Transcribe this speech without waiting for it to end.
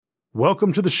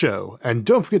Welcome to the show, and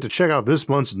don't forget to check out this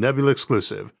month's Nebula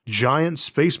exclusive, Giant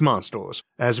Space Monsters,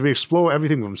 as we explore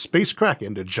everything from space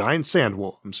kraken to giant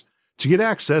sandworms. To get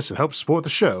access and help support the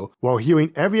show while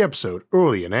hearing every episode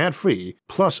early and ad-free,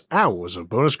 plus hours of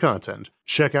bonus content,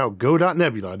 check out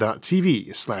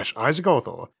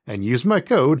go.nebula.tv/IsaacArthur and use my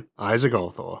code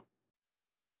IsaacArthur.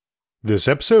 This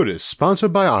episode is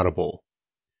sponsored by Audible.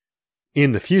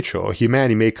 In the future,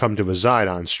 humanity may come to reside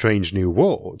on strange new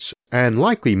worlds, and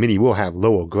likely many will have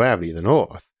lower gravity than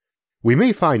Earth. We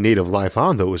may find native life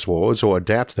on those worlds or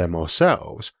adapt to them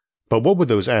ourselves, but what would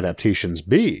those adaptations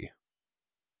be?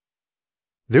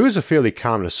 There is a fairly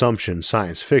common assumption in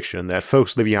science fiction that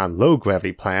folks living on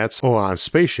low-gravity planets or on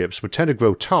spaceships would tend to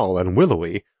grow tall and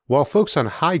willowy, while folks on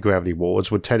high-gravity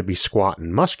worlds would tend to be squat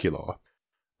and muscular.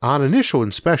 On initial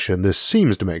inspection, this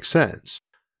seems to make sense.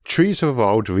 Trees have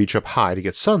evolved to reach up high to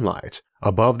get sunlight,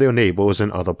 above their neighbors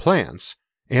and other plants,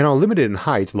 and are limited in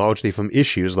height largely from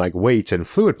issues like weight and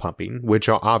fluid pumping, which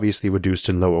are obviously reduced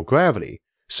in lower gravity,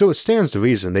 so it stands to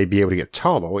reason they'd be able to get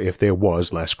taller if there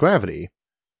was less gravity.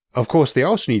 Of course, they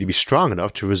also need to be strong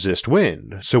enough to resist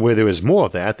wind, so where there is more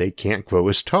of that, they can't grow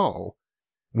as tall.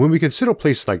 When we consider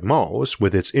places like Mars,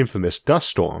 with its infamous dust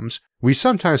storms, we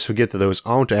sometimes forget that those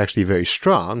aren't actually very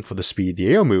strong for the speed the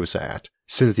air moves at,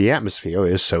 since the atmosphere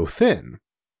is so thin.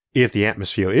 If the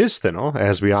atmosphere is thinner,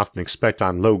 as we often expect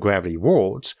on low-gravity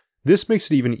worlds, this makes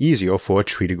it even easier for a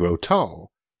tree to grow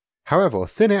tall. However,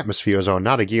 thin atmospheres are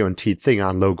not a guaranteed thing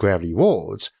on low-gravity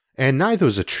worlds, and neither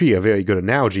is a tree a very good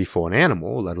analogy for an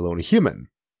animal, let alone a human.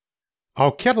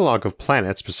 Our catalog of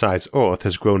planets besides Earth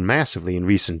has grown massively in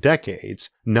recent decades,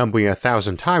 numbering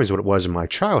 1,000 times what it was in my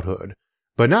childhood,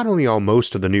 but not only are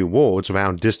most of the new worlds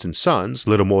around distant suns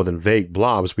little more than vague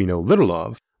blobs we know little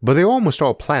of, but they're almost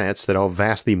all planets that are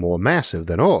vastly more massive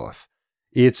than Earth.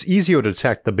 It's easier to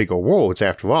detect the bigger worlds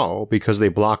after all because they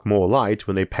block more light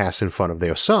when they pass in front of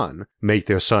their sun, make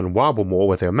their sun wobble more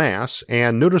with their mass,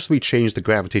 and noticeably change the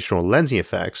gravitational lensing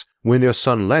effects when their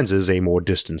sun lenses a more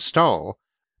distant star.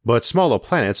 But smaller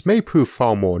planets may prove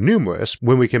far more numerous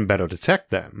when we can better detect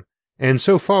them. And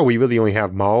so far we really only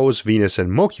have Mars, Venus,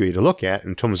 and Mercury to look at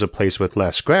in terms of place with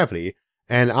less gravity,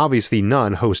 and obviously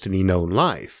none host any known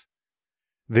life.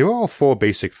 There are 4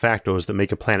 basic factors that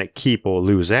make a planet keep or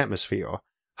lose atmosphere.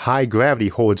 High gravity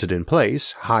holds it in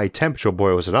place, high temperature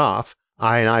boils it off,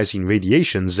 ionizing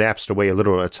radiation zaps it away a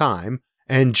little at a time,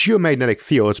 and geomagnetic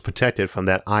fields protect it from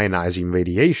that ionizing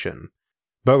radiation.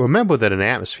 But remember that an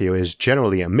atmosphere is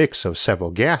generally a mix of several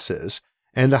gases,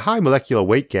 and the high molecular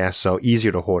weight gases are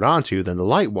easier to hold onto than the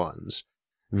light ones.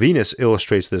 Venus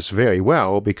illustrates this very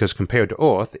well because compared to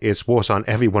Earth, it's worse on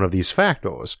every one of these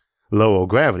factors: lower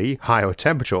gravity, higher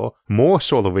temperature, more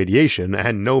solar radiation,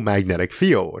 and no magnetic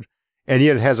field. And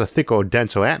yet it has a thicker,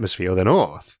 denser atmosphere than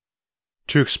Earth.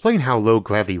 To explain how low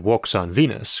gravity works on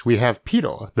Venus, we have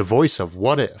Peter, the voice of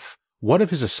What If. What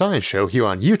If is a science show here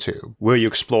on YouTube, where you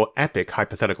explore epic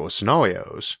hypothetical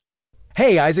scenarios.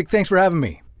 Hey Isaac, thanks for having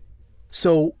me.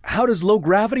 So, how does low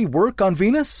gravity work on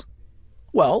Venus?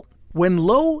 Well, when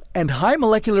low and high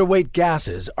molecular weight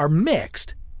gases are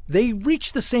mixed, they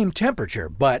reach the same temperature,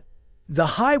 but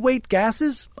the high weight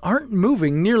gases aren't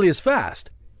moving nearly as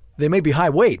fast. They may be high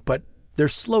weight, but they're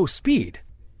slow speed.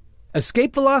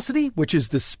 Escape velocity, which is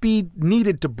the speed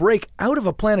needed to break out of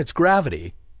a planet's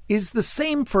gravity, is the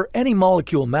same for any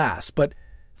molecule mass, but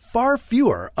far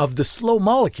fewer of the slow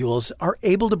molecules are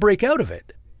able to break out of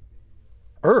it.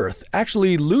 Earth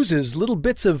actually loses little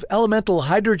bits of elemental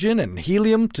hydrogen and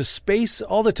helium to space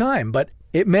all the time, but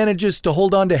it manages to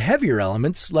hold on to heavier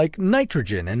elements like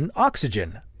nitrogen and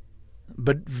oxygen.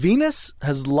 But Venus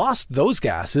has lost those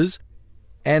gases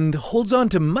and holds on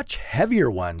to much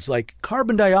heavier ones like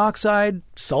carbon dioxide,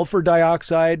 sulfur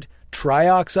dioxide,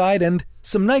 trioxide, and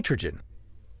some nitrogen.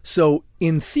 So,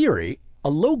 in theory, a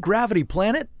low-gravity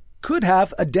planet could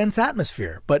have a dense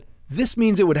atmosphere, but this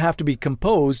means it would have to be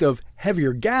composed of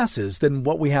heavier gases than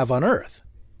what we have on Earth.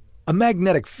 A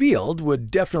magnetic field would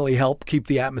definitely help keep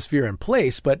the atmosphere in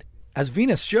place, but as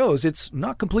Venus shows, it's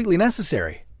not completely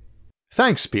necessary.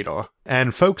 Thanks, Peter.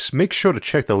 And folks, make sure to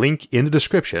check the link in the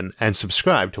description and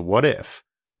subscribe to What If.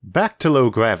 Back to low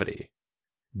gravity.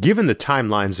 Given the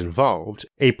timelines involved,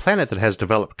 a planet that has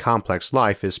developed complex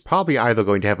life is probably either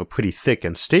going to have a pretty thick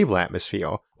and stable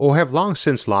atmosphere, or have long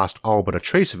since lost all but a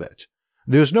trace of it.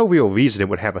 There's no real reason it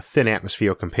would have a thin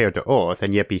atmosphere compared to Earth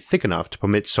and yet be thick enough to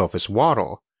permit surface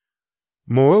water.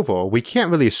 Moreover, we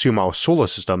can't really assume our solar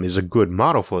system is a good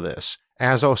model for this,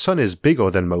 as our sun is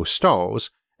bigger than most stars,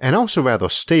 and also rather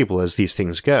stable as these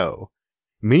things go.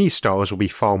 Many stars will be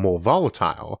far more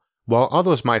volatile, while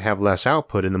others might have less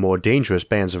output in the more dangerous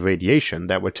bands of radiation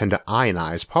that would tend to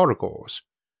ionize particles.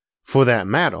 For that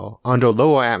matter, under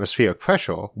lower atmospheric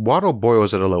pressure, water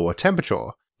boils at a lower temperature,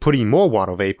 putting more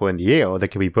water vapor in the air that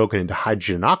can be broken into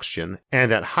hydrogen and oxygen,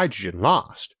 and that hydrogen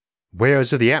lost.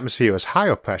 Whereas if the atmosphere is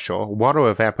higher pressure, water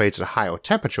evaporates at higher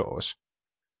temperatures.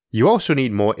 You also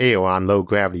need more air on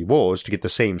low-gravity worlds to get the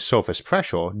same surface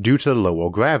pressure due to the lower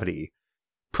gravity.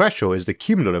 Pressure is the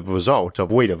cumulative result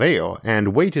of weight of air,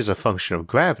 and weight is a function of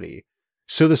gravity,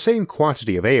 so the same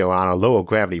quantity of air on a lower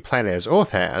gravity planet as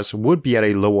Earth has would be at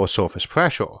a lower surface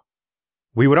pressure.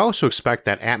 We would also expect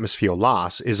that atmosphere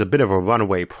loss is a bit of a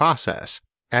runaway process.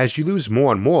 As you lose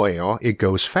more and more air, it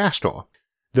goes faster.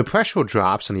 The pressure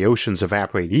drops and the oceans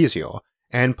evaporate easier,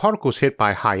 and particles hit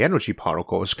by high-energy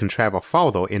particles can travel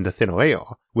farther in the thinner air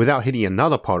without hitting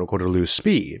another particle to lose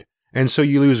speed, and so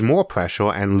you lose more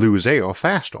pressure and lose air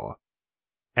faster.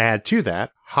 Add to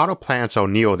that, hotter planets are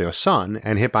nearer their sun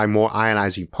and hit by more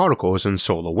ionizing particles and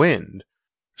solar wind.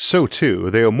 So too,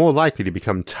 they are more likely to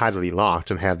become tidally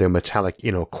locked and have their metallic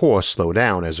inner core slow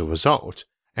down as a result,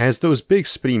 as those big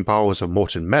spinning balls of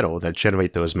molten metal that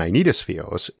generate those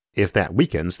magnetospheres, if that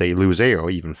weakens, they lose air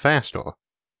even faster.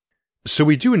 So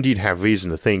we do indeed have reason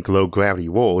to think low-gravity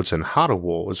worlds and hotter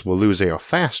worlds will lose air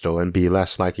faster and be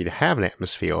less likely to have an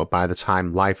atmosphere by the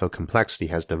time life of complexity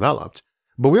has developed,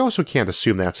 but we also can't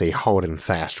assume that's a hard and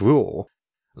fast rule.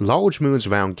 Large moons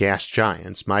around gas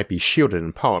giants might be shielded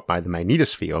in part by the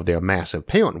magnetosphere of their massive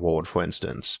parent world, for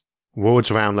instance. Worlds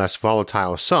around less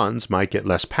volatile suns might get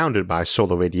less pounded by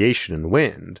solar radiation and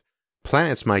wind.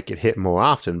 Planets might get hit more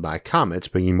often by comets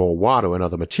bringing more water and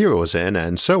other materials in,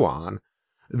 and so on.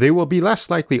 They will be less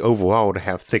likely overall to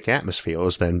have thick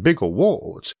atmospheres than bigger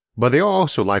worlds, but they are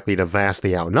also likely to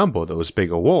vastly outnumber those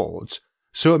bigger worlds,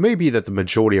 so it may be that the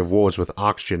majority of worlds with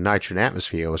oxygen-nitrogen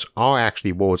atmospheres are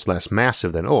actually worlds less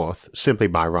massive than Earth simply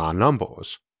by raw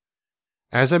numbers.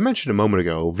 As I mentioned a moment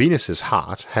ago, Venus is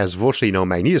hot, has virtually no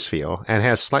magnetosphere, and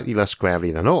has slightly less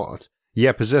gravity than Earth,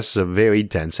 yet possesses a very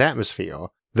dense atmosphere,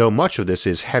 though much of this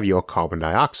is heavier carbon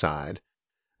dioxide.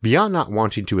 Beyond not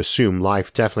wanting to assume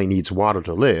life definitely needs water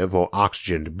to live or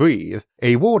oxygen to breathe,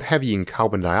 a world heavy in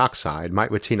carbon dioxide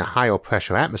might retain a higher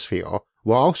pressure atmosphere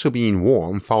while also being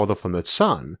warm farther from its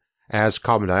sun, as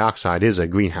carbon dioxide is a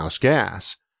greenhouse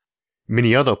gas.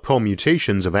 Many other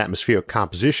permutations of atmospheric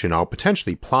composition are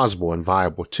potentially plausible and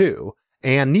viable too,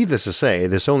 and needless to say,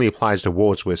 this only applies to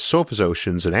worlds with surface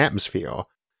oceans and atmosphere.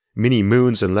 Many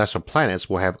moons and lesser planets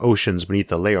will have oceans beneath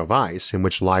the layer of ice in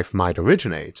which life might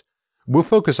originate. We'll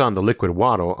focus on the liquid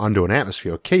water under an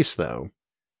atmosphere case though.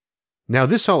 Now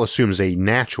this all assumes a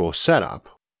natural setup.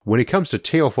 When it comes to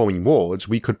terraforming worlds,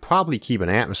 we could probably keep an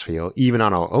atmosphere even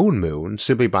on our own moon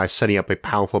simply by setting up a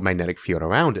powerful magnetic field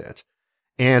around it.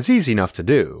 And it's easy enough to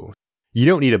do. You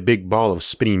don't need a big ball of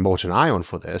spinning molten iron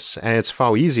for this, and it's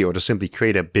far easier to simply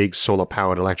create a big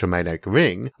solar-powered electromagnetic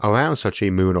ring around such a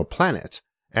moon or planet,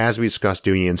 as we discussed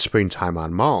doing in Springtime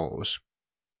on Mars.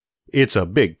 It's a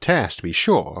big task to be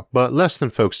sure, but less than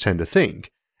folks tend to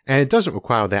think, and it doesn't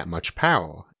require that much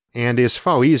power, and is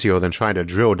far easier than trying to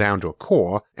drill down to a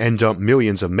core and dump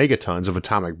millions of megatons of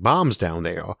atomic bombs down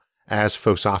there, as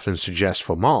folks often suggest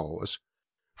for Mars.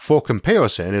 For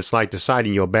comparison, it's like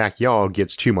deciding your backyard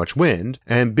gets too much wind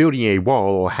and building a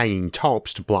wall or hanging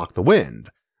tarps to block the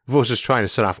wind, versus trying to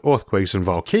set off earthquakes and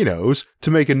volcanoes to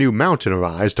make a new mountain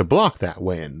arise to block that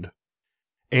wind.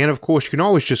 And of course you can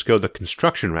always just go the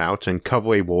construction route and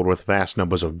cover a world with vast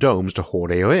numbers of domes to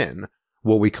hold air in,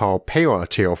 what we call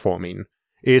para-terraforming.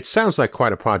 It sounds like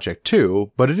quite a project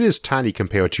too, but it is tiny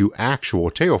compared to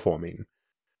actual terraforming.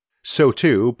 So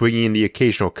too, bringing in the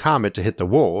occasional comet to hit the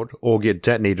world, or get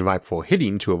detonated right before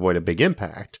hitting to avoid a big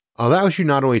impact, allows you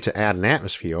not only to add an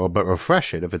atmosphere but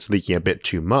refresh it if it's leaking a bit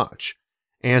too much.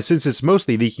 And since it's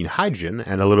mostly leaking hydrogen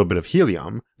and a little bit of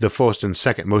helium, the first and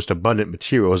second most abundant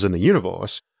materials in the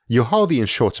universe, you're hardly in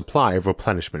short supply of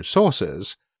replenishment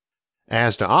sources.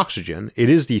 As to oxygen, it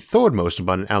is the third most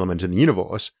abundant element in the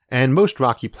universe, and most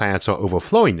rocky planets are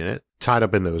overflowing in it, tied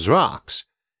up in those rocks.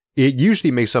 It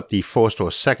usually makes up the first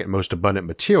or second most abundant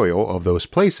material of those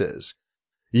places.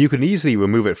 You can easily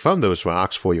remove it from those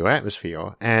rocks for your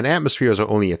atmosphere, and atmospheres are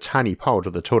only a tiny part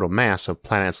of the total mass of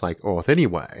planets like Earth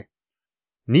anyway.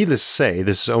 Needless to say,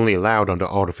 this is only allowed under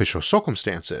artificial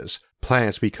circumstances,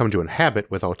 planets we come to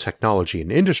inhabit with our technology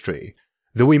and industry,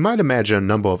 though we might imagine a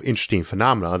number of interesting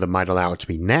phenomena that might allow it to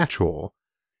be natural.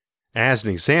 As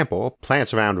an example,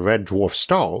 planets around red dwarf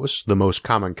stars, the most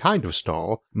common kind of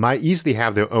star, might easily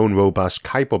have their own robust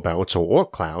Kuiper belts or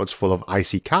Oort clouds full of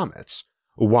icy comets.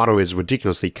 Water is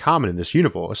ridiculously common in this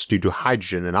universe due to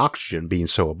hydrogen and oxygen being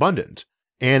so abundant,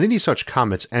 and any such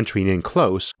comets entering in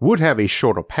close would have a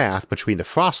shorter path between the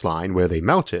frost line where they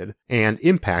melted and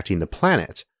impacting the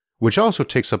planet, which also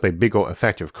takes up a bigger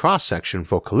effective cross-section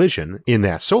for collision in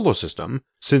that solar system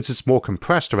since it's more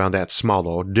compressed around that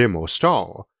smaller, dimmer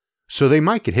star, so they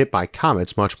might get hit by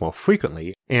comets much more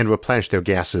frequently and replenish their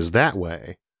gases that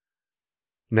way.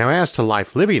 Now as to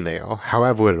life living there,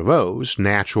 however it arose,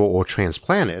 natural or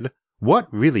transplanted, what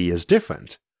really is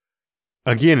different?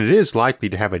 Again, it is likely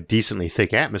to have a decently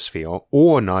thick atmosphere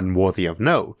or none worthy of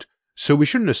note, so we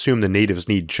shouldn't assume the natives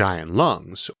need giant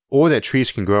lungs, or that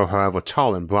trees can grow however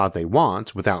tall and broad they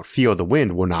want without fear the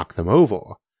wind will knock them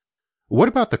over. What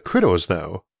about the critters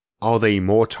though? Are they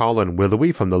more tall and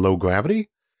willowy from the low gravity?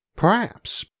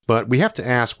 Perhaps, but we have to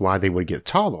ask why they would get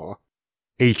taller.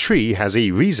 A tree has a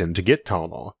reason to get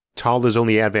taller. Tall is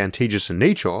only advantageous in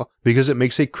nature because it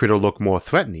makes a critter look more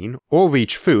threatening or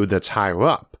reach food that's higher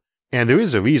up, and there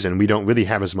is a reason we don't really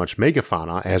have as much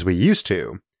megafauna as we used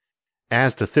to.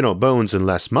 As to thinner bones and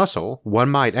less muscle, one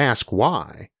might ask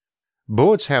why.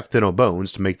 Birds have thinner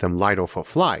bones to make them lighter for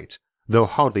flight, though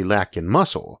hardly lack in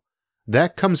muscle.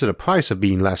 That comes at a price of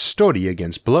being less sturdy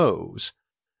against blows.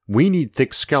 We need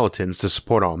thick skeletons to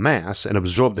support our mass and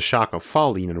absorb the shock of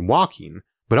falling and walking,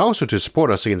 but also to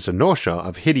support us against inertia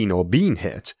of hitting or being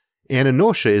hit, and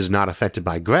inertia is not affected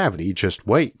by gravity, just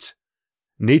weight.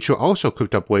 Nature also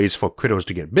cooked up ways for critters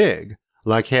to get big,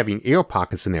 like having air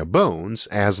pockets in their bones,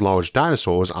 as large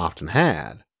dinosaurs often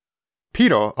had.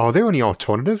 Peter, are there any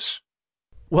alternatives?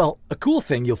 Well, a cool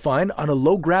thing you'll find on a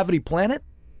low-gravity planet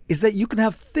is that you can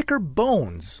have thicker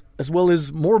bones, as well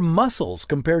as more muscles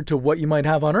compared to what you might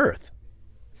have on Earth.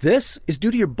 This is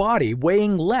due to your body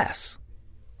weighing less.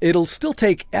 It'll still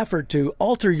take effort to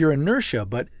alter your inertia,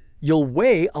 but you'll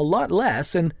weigh a lot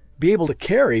less and be able to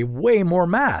carry way more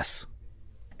mass.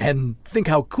 And think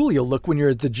how cool you'll look when you're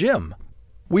at the gym.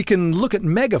 We can look at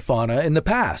megafauna in the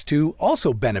past who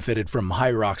also benefited from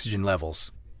higher oxygen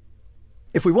levels.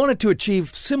 If we wanted to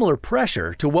achieve similar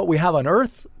pressure to what we have on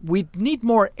Earth, we'd need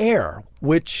more air,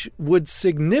 which would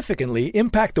significantly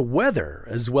impact the weather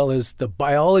as well as the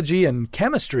biology and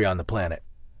chemistry on the planet.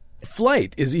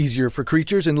 Flight is easier for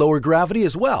creatures in lower gravity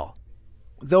as well.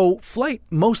 Though flight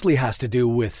mostly has to do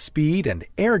with speed and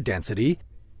air density,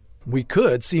 we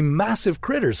could see massive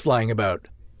critters flying about.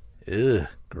 Ugh,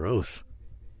 gross.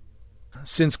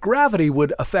 Since gravity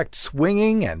would affect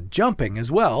swinging and jumping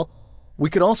as well, we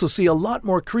could also see a lot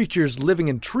more creatures living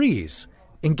in trees,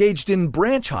 engaged in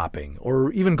branch hopping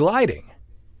or even gliding.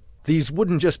 These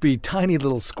wouldn't just be tiny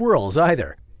little squirrels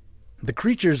either. The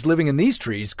creatures living in these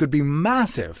trees could be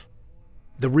massive.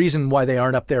 The reason why they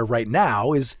aren't up there right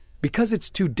now is because it's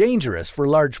too dangerous for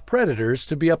large predators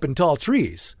to be up in tall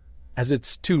trees, as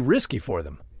it's too risky for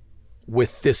them.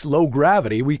 With this low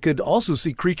gravity, we could also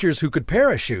see creatures who could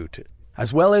parachute,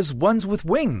 as well as ones with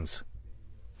wings.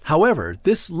 However,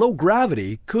 this low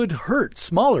gravity could hurt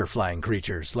smaller flying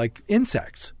creatures like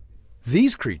insects.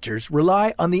 These creatures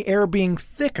rely on the air being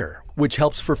thicker, which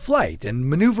helps for flight and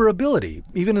maneuverability,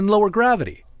 even in lower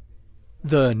gravity.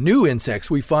 The new insects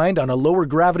we find on a lower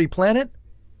gravity planet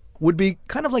would be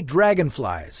kind of like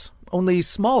dragonflies, only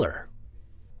smaller.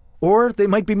 Or they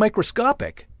might be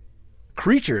microscopic.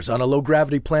 Creatures on a low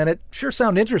gravity planet sure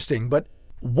sound interesting, but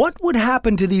what would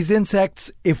happen to these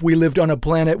insects if we lived on a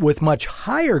planet with much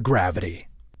higher gravity?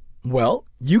 Well,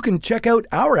 you can check out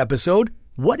our episode,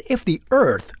 What If the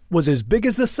Earth Was as Big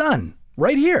as the Sun,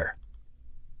 right here.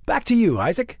 Back to you,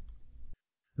 Isaac.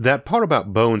 That part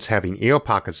about bones having air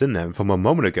pockets in them from a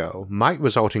moment ago might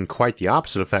result in quite the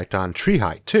opposite effect on tree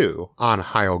height too, on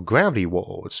higher gravity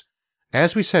worlds.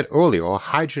 As we said earlier,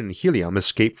 hydrogen and helium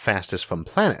escape fastest from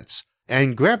planets,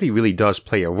 and gravity really does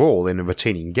play a role in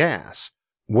retaining gas.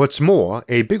 What's more,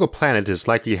 a bigger planet is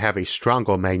likely to have a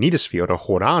stronger magnetosphere to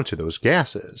hold on to those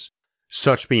gases.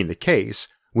 Such being the case,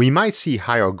 we might see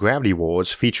higher gravity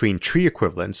worlds featuring tree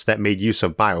equivalents that made use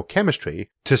of biochemistry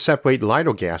to separate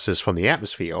lighter gases from the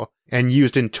atmosphere and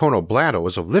used internal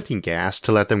bladders of lifting gas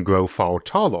to let them grow far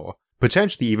taller,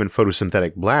 potentially even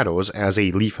photosynthetic bladders as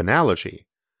a leaf analogy.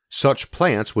 Such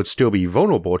plants would still be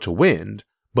vulnerable to wind,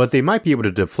 but they might be able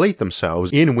to deflate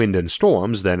themselves in wind and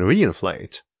storms then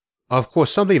reinflate. Of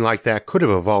course, something like that could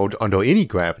have evolved under any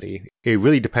gravity. It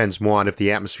really depends more on if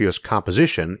the atmosphere's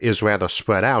composition is rather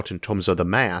spread out in terms of the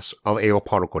mass of air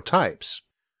particle types.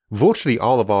 Virtually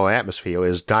all of our atmosphere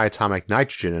is diatomic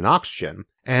nitrogen and oxygen,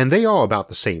 and they are about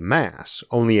the same mass,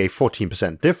 only a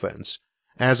 14% difference,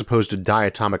 as opposed to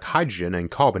diatomic hydrogen and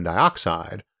carbon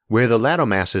dioxide, where the latter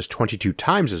mass is 22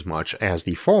 times as much as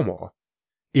the former.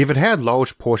 If it had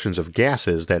large portions of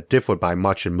gases that differed by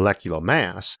much in molecular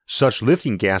mass, such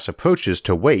lifting gas approaches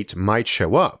to weight might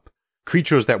show up,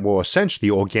 creatures that were essentially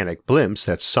organic blimps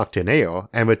that sucked in air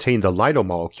and retained the lighter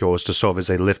molecules to serve as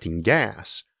a lifting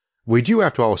gas. We do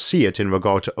after all see it in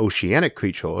regard to oceanic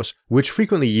creatures, which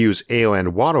frequently use air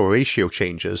and water ratio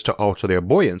changes to alter their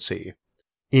buoyancy.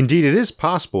 Indeed, it is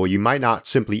possible you might not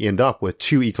simply end up with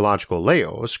two ecological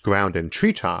layers, ground and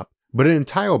treetop, but an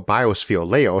entire biosphere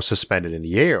layer suspended in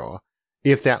the air,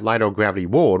 if that lighter gravity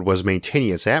world was maintaining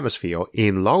its atmosphere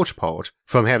in large part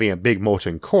from having a big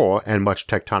molten core and much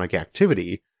tectonic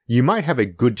activity. You might have a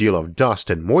good deal of dust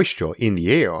and moisture in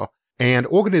the air, and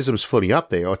organisms floating up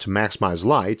there to maximize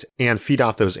light and feed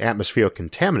off those atmospheric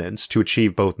contaminants to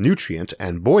achieve both nutrient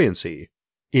and buoyancy.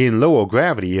 In lower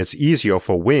gravity, it's easier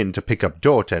for wind to pick up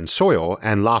dirt and soil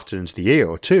and loft it into the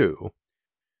air too.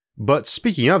 But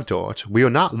speaking of dirt, we are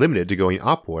not limited to going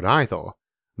upward either.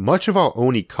 Much of our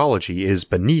own ecology is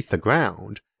beneath the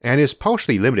ground, and is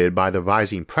partially limited by the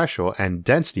rising pressure and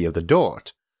density of the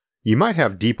dirt. You might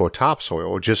have deeper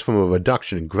topsoil just from a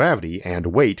reduction in gravity and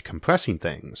weight compressing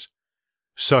things.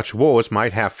 Such worlds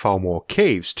might have far more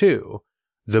caves too.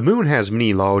 The moon has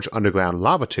many large underground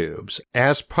lava tubes,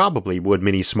 as probably would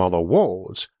many smaller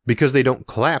worlds, because they don't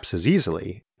collapse as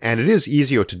easily, and it is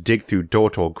easier to dig through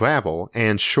dirt or gravel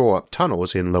and shore up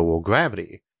tunnels in lower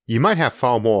gravity. You might have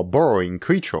far more burrowing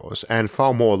creatures and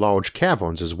far more large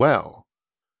caverns as well.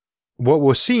 What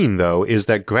we're seeing though is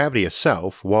that gravity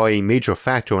itself, while a major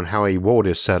factor in how a world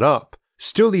is set up,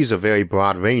 still leaves a very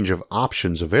broad range of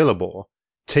options available.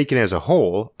 Taken as a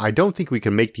whole, I don't think we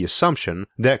can make the assumption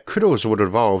that critters would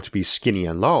evolve to be skinny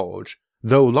and large,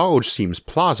 though large seems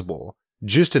plausible.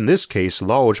 Just in this case,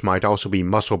 large might also be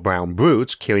muscle-bound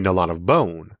brutes carrying a lot of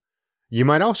bone. You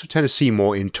might also tend to see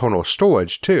more internal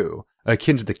storage too,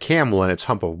 akin to the camel and its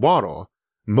hump of water.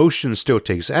 Motion still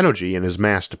takes energy and is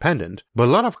mass-dependent, but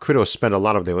a lot of critters spend a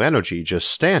lot of their energy just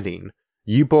standing.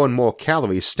 You burn more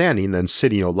calories standing than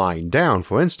sitting or lying down,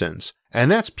 for instance, and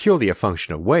that's purely a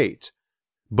function of weight.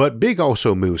 But big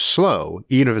also moves slow,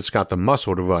 even if it's got the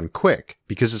muscle to run quick,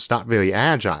 because it's not very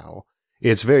agile.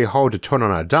 It's very hard to turn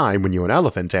on a dime when you're an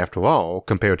elephant after all,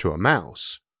 compared to a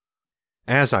mouse.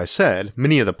 As I said,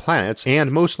 many of the planets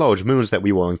and most large moons that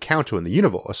we will encounter in the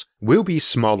universe will be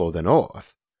smaller than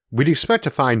Earth. We'd expect to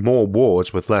find more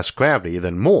worlds with less gravity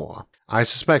than more. I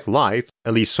suspect life,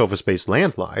 at least surface-based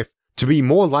land life, to be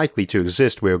more likely to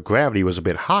exist where gravity was a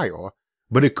bit higher,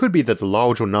 but it could be that the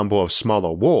larger number of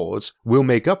smaller worlds will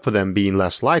make up for them being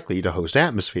less likely to host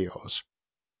atmospheres.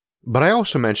 But I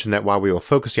also mentioned that while we were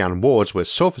focusing on worlds with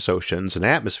surface oceans and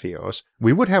atmospheres,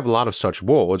 we would have a lot of such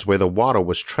worlds where the water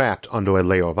was trapped under a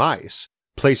layer of ice,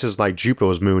 places like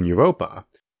Jupiter's moon Europa.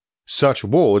 Such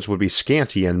worlds would be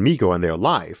scanty and meager in their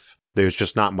life. There's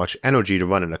just not much energy to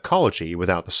run an ecology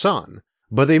without the sun,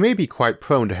 but they may be quite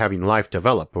prone to having life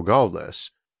develop regardless.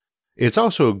 It's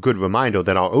also a good reminder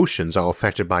that our oceans are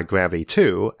affected by gravity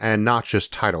too, and not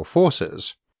just tidal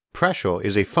forces. Pressure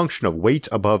is a function of weight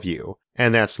above you,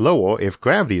 and that's lower if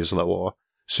gravity is lower,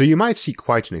 so you might see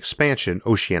quite an expansion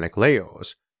in oceanic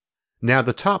layers. Now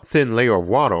the top thin layer of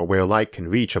water where light can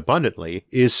reach abundantly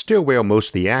is still where most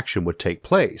of the action would take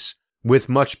place, with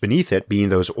much beneath it being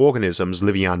those organisms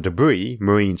living on debris,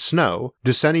 marine snow,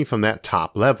 descending from that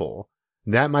top level.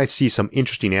 That might see some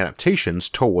interesting adaptations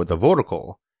toward the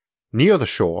vertical. Near the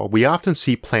shore, we often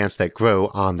see plants that grow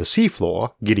on the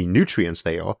seafloor, getting nutrients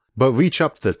there, but reach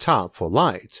up to the top for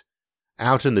light.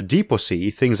 Out in the deeper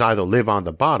sea, things either live on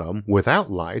the bottom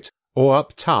without light, or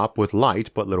up top with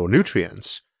light but little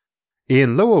nutrients.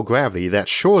 In lower gravity, that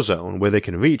shore zone where they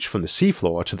can reach from the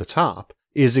seafloor to the top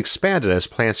is expanded as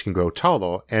plants can grow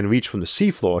taller and reach from the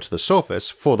seafloor to the surface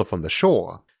further from the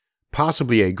shore.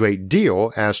 Possibly a great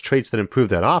deal, as traits that improve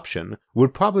that option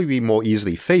would probably be more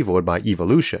easily favored by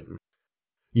evolution.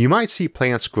 You might see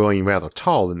plants growing rather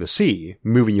tall in the sea,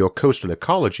 moving your coastal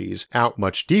ecologies out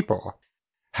much deeper.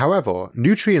 However,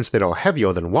 nutrients that are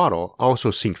heavier than water also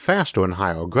sink faster in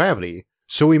higher gravity,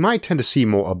 so we might tend to see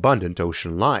more abundant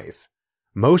ocean life.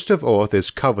 Most of Earth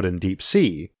is covered in deep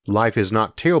sea. Life is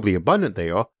not terribly abundant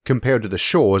there compared to the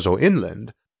shores or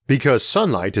inland, because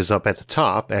sunlight is up at the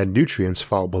top and nutrients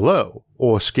fall below,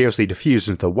 or scarcely diffuse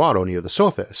into the water near the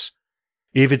surface.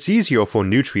 If it's easier for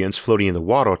nutrients floating in the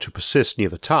water to persist near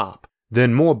the top,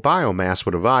 then more biomass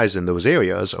would arise in those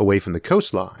areas away from the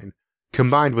coastline.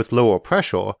 Combined with lower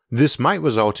pressure, this might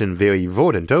result in very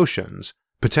verdant oceans,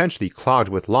 potentially clogged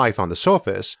with life on the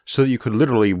surface so that you could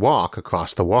literally walk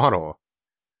across the water.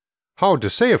 Hard to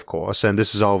say, of course, and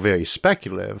this is all very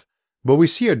speculative, but we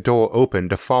see a door open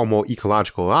to far more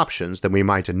ecological options than we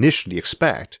might initially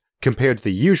expect, compared to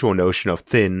the usual notion of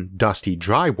thin, dusty,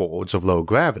 dry worlds of low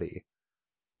gravity.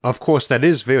 Of course, that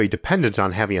is very dependent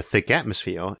on having a thick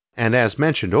atmosphere, and as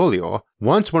mentioned earlier,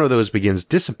 once one of those begins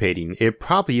dissipating, it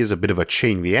probably is a bit of a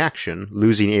chain reaction,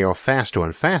 losing air faster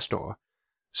and faster.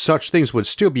 Such things would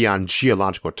still be on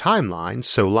geological timelines,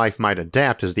 so life might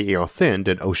adapt as the air thinned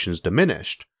and oceans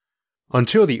diminished.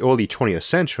 Until the early 20th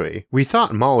century, we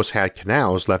thought Mars had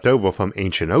canals left over from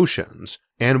ancient oceans,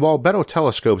 and while better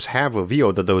telescopes have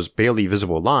revealed that those barely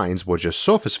visible lines were just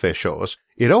surface fissures,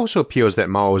 it also appears that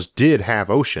Mars did have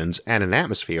oceans and an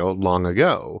atmosphere long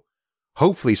ago.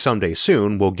 Hopefully someday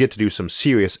soon we'll get to do some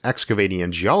serious excavating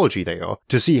in geology there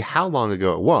to see how long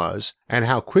ago it was, and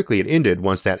how quickly it ended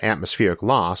once that atmospheric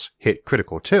loss hit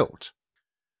critical tilt.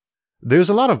 There's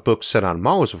a lot of books set on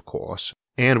Mars, of course,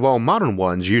 and while modern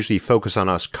ones usually focus on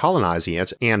us colonizing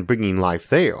it and bringing life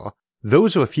there,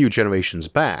 those of a few generations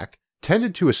back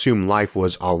tended to assume life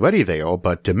was already there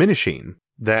but diminishing,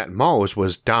 that Mars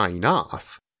was dying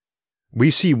off. We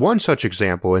see one such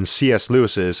example in C.S.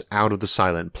 Lewis's Out of the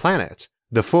Silent Planet,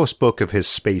 the first book of his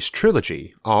space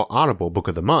trilogy, our Audible book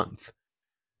of the month.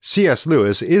 C.S.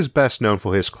 Lewis is best known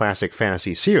for his classic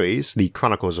fantasy series, The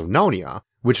Chronicles of Narnia,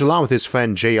 which along with his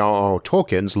friend J.R.R.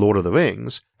 Tolkien's Lord of the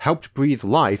Rings, helped breathe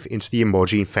life into the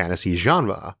emerging fantasy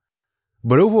genre.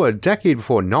 But over a decade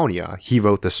before Narnia, he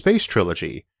wrote the space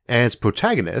trilogy, and its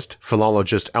protagonist,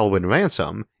 philologist Elwyn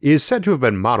Ransom, is said to have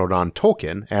been modeled on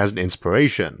Tolkien as an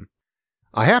inspiration.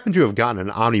 I happen to have gotten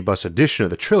an omnibus edition of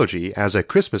the trilogy as a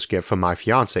Christmas gift from my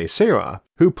fiancée Sarah,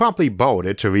 who promptly borrowed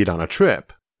it to read on a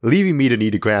trip, leaving me to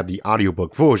need to grab the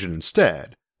audiobook version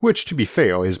instead, which to be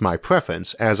fair is my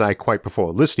preference as I quite prefer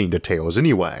listening to tales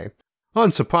anyway.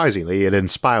 Unsurprisingly, it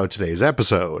inspired today's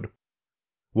episode.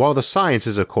 While the science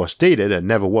is of course dated and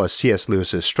never was C.S.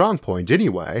 Lewis's strong point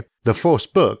anyway, the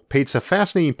first book paints a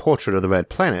fascinating portrait of the Red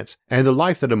Planet and the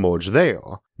life that emerged there,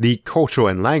 the culture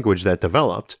and language that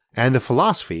developed, and the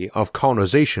philosophy of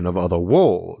colonization of other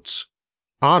worlds.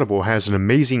 Audible has an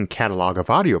amazing catalog of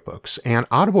audiobooks, and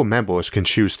Audible members can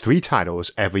choose 3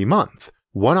 titles every month,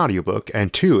 1 audiobook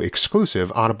and 2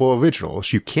 exclusive Audible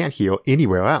originals you can't hear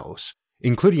anywhere else,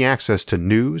 including access to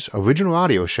news, original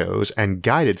audio shows, and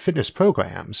guided fitness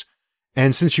programs.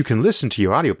 And since you can listen to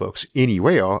your audiobooks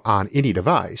anywhere on any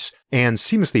device, and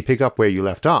seamlessly pick up where you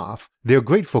left off, they're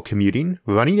great for commuting,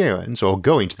 running errands, or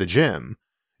going to the gym.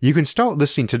 You can start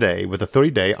listening today with a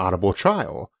 30-day Audible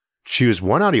trial. Choose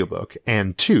 1 audiobook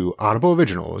and 2 Audible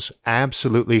originals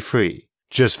absolutely free.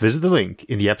 Just visit the link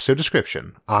in the episode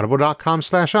description,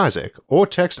 audible.com/Isaac, or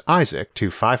text Isaac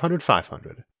to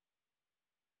 500-500.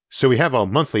 So we have our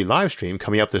monthly livestream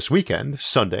coming up this weekend,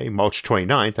 Sunday, March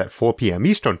 29th at 4 p.m.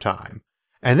 Eastern Time,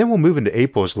 and then we'll move into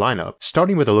April's lineup,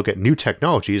 starting with a look at new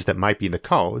technologies that might be in the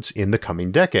cards in the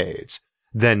coming decades.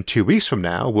 Then 2 weeks from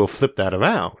now, we'll flip that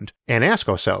around and ask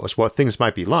ourselves what things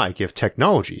might be like if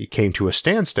technology came to a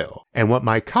standstill, and what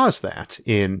might cause that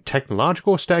in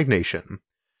technological stagnation.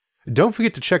 Don't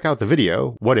forget to check out the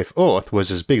video, What If Earth Was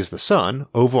as Big as the Sun,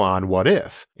 over on What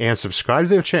If, and subscribe to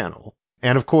their channel.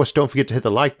 And of course, don't forget to hit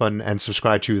the like button and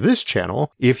subscribe to this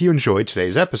channel if you enjoyed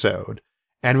today's episode.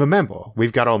 And remember,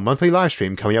 we've got our monthly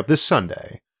livestream coming up this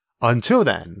Sunday. Until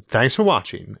then, thanks for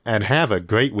watching, and have a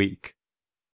great week.